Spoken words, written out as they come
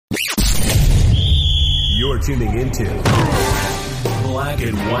You're tuning into Black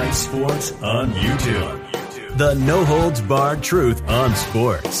and White Sports on YouTube. The no-holds-barred truth on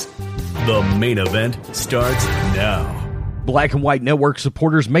sports. The main event starts now. Black and White Network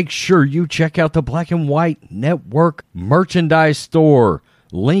supporters, make sure you check out the Black and White Network merchandise store.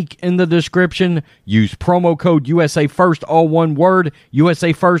 Link in the description. Use promo code USA First, all one word.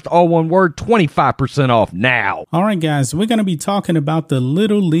 USA First, all one word. 25% off now. All right, guys, we're going to be talking about the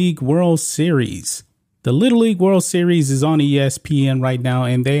Little League World Series. The Little League World Series is on ESPN right now,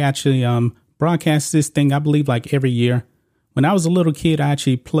 and they actually broadcast this thing, I believe, like every year. When I was a little kid, I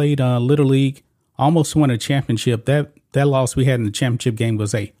actually played Little League, almost won a championship. That loss we had in the championship game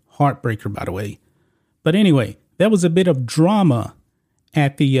was a heartbreaker, by the way. But anyway, there was a bit of drama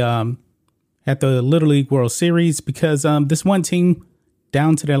at the Little League World Series because this one team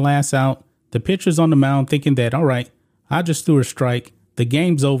down to their last out, the pitcher's on the mound thinking that, all right, I just threw a strike. The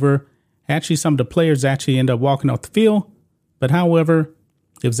game's over. Actually, some of the players actually end up walking off the field. But however,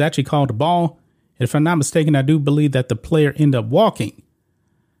 it was actually called a ball. If I'm not mistaken, I do believe that the player ended up walking.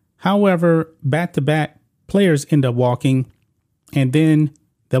 However, back-to-back players end up walking. And then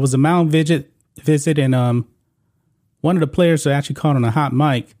there was a mound visit and one of the players was actually caught on a hot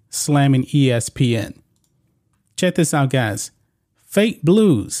mic slamming ESPN. Check this out, guys. Fake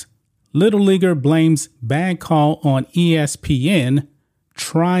blues. Little leaguer blames bad call on ESPN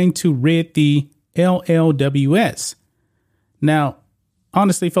trying to rid the LLWS. Now,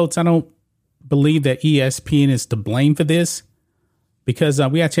 honestly, folks, I don't believe that ESPN is to blame for this because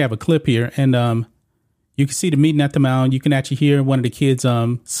we actually have a clip here and you can see the meeting at the mound. You can actually hear one of the kids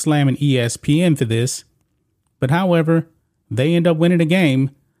slamming ESPN for this. But however, they end up winning the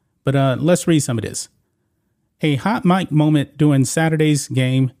game. But let's read some of this. A hot mic moment during Saturday's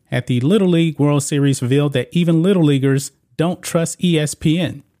game at the Little League World Series revealed that even Little Leaguers don't trust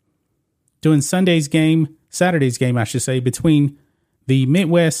ESPN. During Saturday's game, between the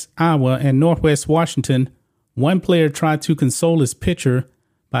Midwest Iowa and Northwest Washington, one player tried to console his pitcher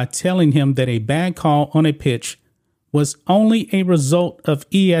by telling him that a bad call on a pitch was only a result of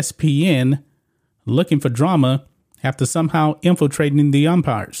ESPN looking for drama after somehow infiltrating the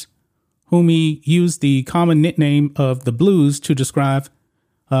umpires, whom he used the common nickname of the Blues to describe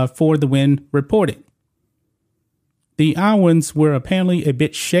for the win reported. The Iowans were apparently a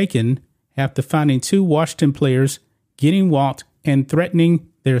bit shaken after finding two Washington players getting walked and threatening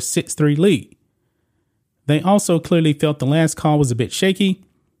their 6-3 lead. They also clearly felt the last call was a bit shaky,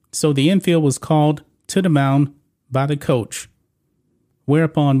 so the infield was called to the mound by the coach,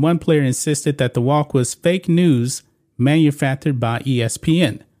 whereupon one player insisted that the walk was fake news manufactured by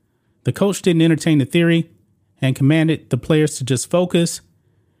ESPN. The coach didn't entertain the theory and commanded the players to just focus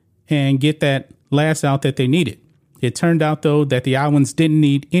and get that last out that they needed. It turned out, though, that the Iowans didn't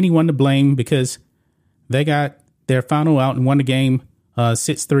need anyone to blame because they got their final out and won the game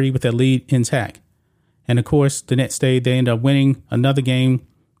 6-3 with their lead intact. And of course, the next day they ended up winning another game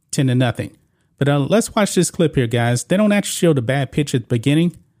 10-0. But let's watch this clip here, guys. They don't actually show the bad pitch at the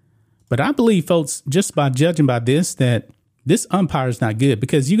beginning. But I believe, folks, just by judging by this, that this umpire is not good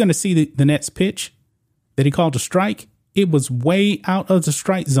because you're going to see the next pitch that he called a strike. It was way out of the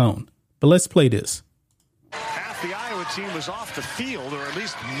strike zone. But let's play this. Half the Iowa team was off the field, or at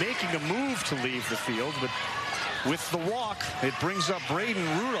least making a move to leave the field. But with the walk, it brings up Braden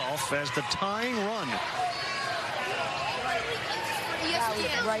Rudolph as the tying run.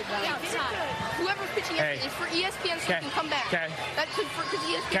 ESPN. Right now. Whoever's pitching is for ESPN, so can come back. Okay. That's because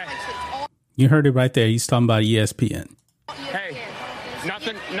ESPN likes it. You heard it right there. He's talking about ESPN. Hey,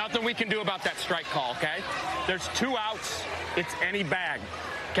 nothing we can do about that strike call, okay? There's 2 outs. It's any bag,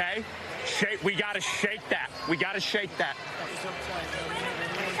 okay? We got to shake that.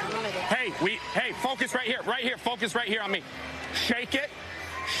 Hey, focus right here. Focus right here on me. Shake it,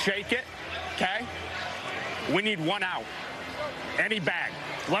 okay? We need 1 out. Any bag.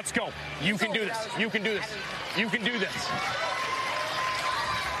 Let's go. You can do this.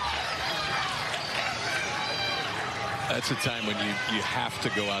 That's a time when you have to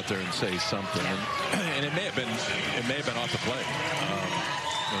go out there and say something, and it may have been off the play.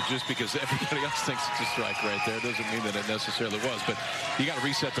 Just because everybody else thinks it's a strike right there doesn't mean that it necessarily was. But you got to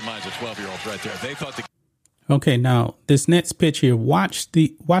reset the minds of 12-year-olds right there. They thought the Okay, now this next pitch here. Watch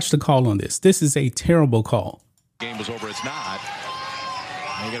the call on this. This is a terrible call. Game was over. It's not.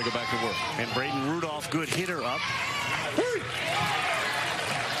 Now you got to go back to work. And Braden Rudolph, good hitter up.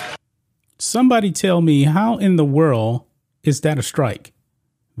 Somebody tell me, how in the world is that a strike?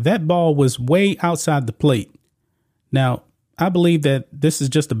 That ball was way outside the plate. Now, I believe that this is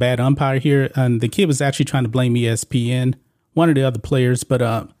just a bad umpire here. And the kid was actually trying to blame ESPN, one of the other players. But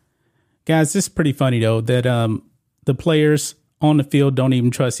Guys, this is pretty funny, though, that the players on the field don't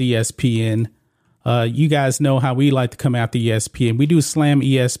even trust ESPN. You guys know how we like to come after ESPN. We do slam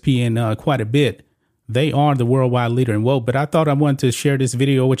ESPN quite a bit. They are the worldwide leader in woke, but I thought I wanted to share this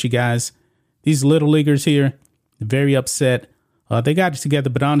video with you guys. These little leaguers here, very upset. They got it together,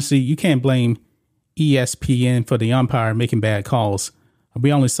 but honestly, you can't blame ESPN for the umpire making bad calls.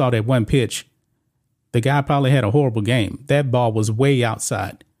 We only saw that one pitch. The guy probably had a horrible game. That ball was way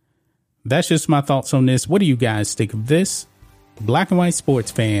outside. That's just my thoughts on this. What do you guys think of this? Black and white sports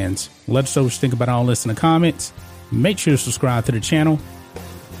fans, let us know what you think about all this in the comments. Make sure to subscribe to the channel,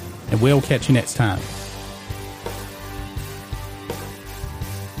 and we'll catch you next time.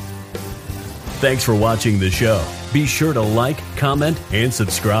 Thanks for watching the show. Be sure to like, comment, and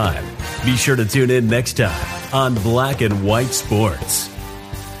subscribe. Be sure to tune in next time on Black and White Sports.